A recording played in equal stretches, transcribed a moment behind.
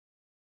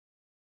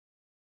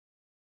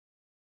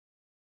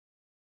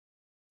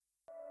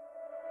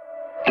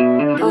क्या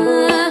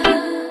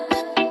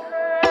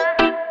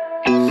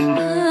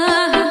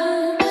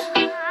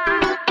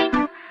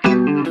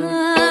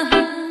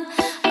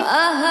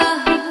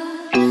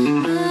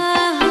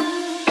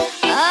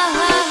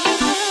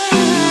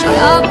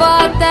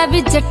बात है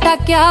वी जट्टा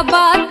क्या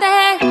बात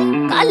है,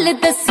 कल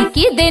दसी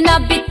की देना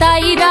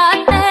बिताई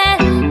रात है।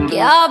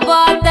 क्या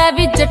बात है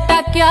वी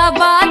जट्टा क्या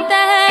बात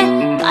है,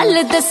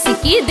 कल दसी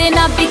की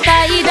देना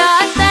बिताई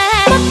रात है।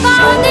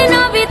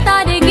 देना भी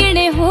तारे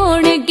गिने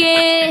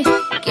होणगे,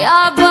 क्या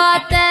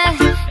बात है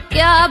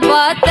क्या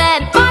बात है।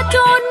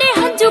 पाँचों ने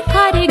हंजू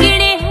खारे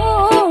गिने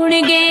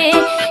होणगे,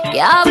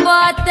 क्या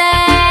बात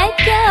है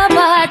क्या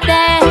बात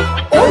है।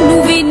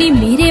 ओनू भी नी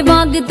मेरे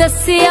वांग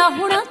दसिया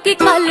होना कि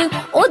कल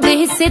ओदे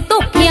हिस्से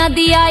धोखियां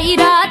दी आई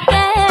रात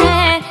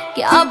है।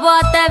 क्या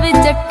बात है वे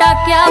जट्टा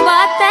क्या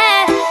बात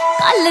है,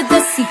 कल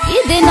दसी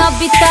की देना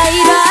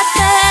बिताई रात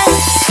है।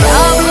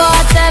 क्या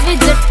बात है वे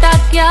जट्टा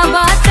क्या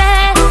बात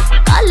है,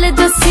 कल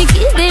दसी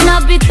की देना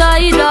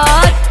बिताई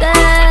रात है।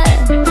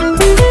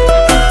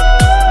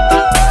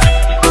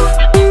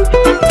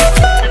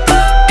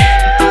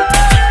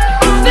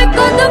 वे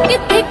कदों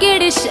किथे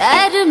केड़े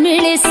शहर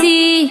मिले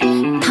सी,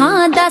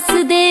 थां दस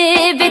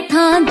दे वे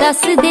थां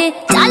दस दे।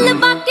 चल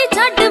बाकी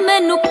छड्ड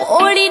मैनू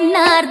कोड़ी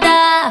नारदा,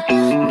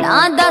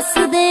 ना दस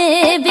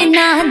दे वे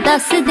ना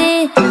दस दे।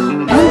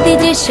 हुंदी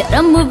जे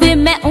शर्म वे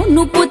मैं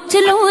ओनू पुछ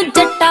लूं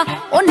जट्टा,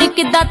 ओने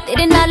किदां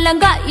तेरे नाल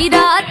लंघाई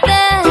रात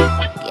है।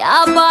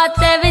 क्या बात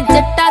है वे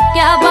जट्टा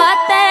क्या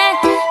बात है,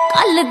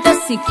 कल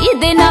दसी की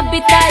देना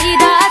बिताई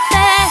रात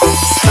है।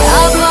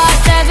 क्या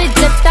बात है वे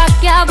जट्टा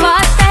क्या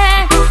बात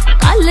है,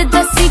 कल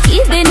दसी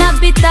की देना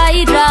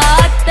बिताई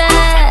रात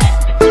है।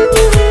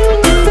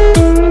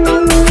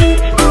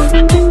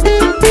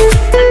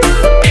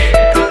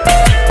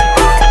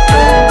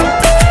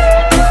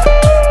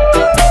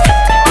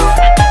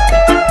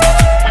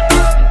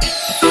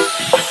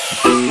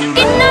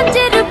 किन्ना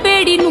चिर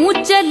बेड़ी नू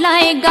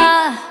चलाएगा,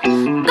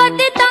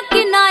 कदे तक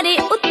किनारे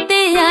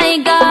उत्ते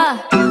आएगा।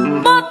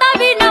 बहुता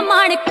भी ना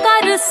मान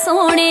कर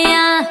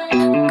सोनिया,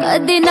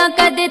 कदे ना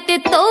कदे ते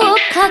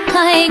धोखा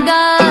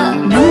खाएगा।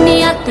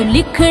 मुन्निया तू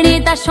लिखने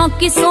दा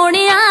शौकी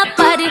सोनिया,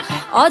 पर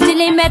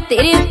औजले मैं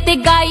तेरे उत्ते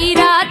गाई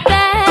रात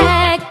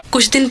है।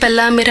 कुछ दिन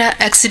पहला मेरा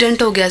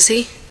एक्सीडेंट हो गया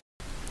सी,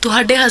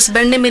 तुहाडे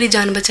हसबैंड ने मेरी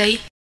जान बचाई।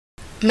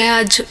 मैं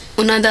अज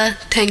उन्हां दा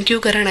थैंक यू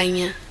करन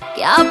आई हां।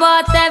 क्या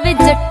बात है वे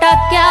जट्टा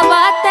क्या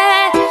बात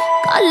है,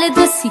 कल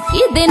दसी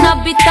की देना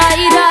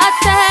बिताई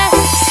रात है।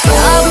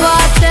 क्या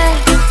बात है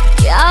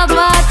क्या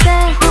बात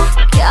है,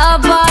 क्या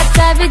बात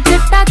है वे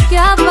जट्टा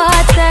क्या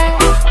बात है।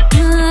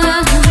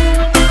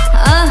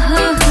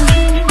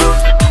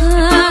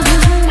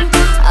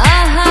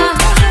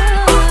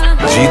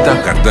 जी तां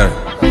करदा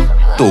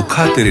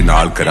धोखा तेरे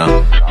नाल करां,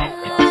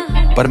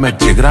 पर मैं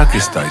जिगरा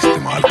किसदा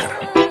इस्तेमाल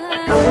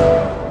करां।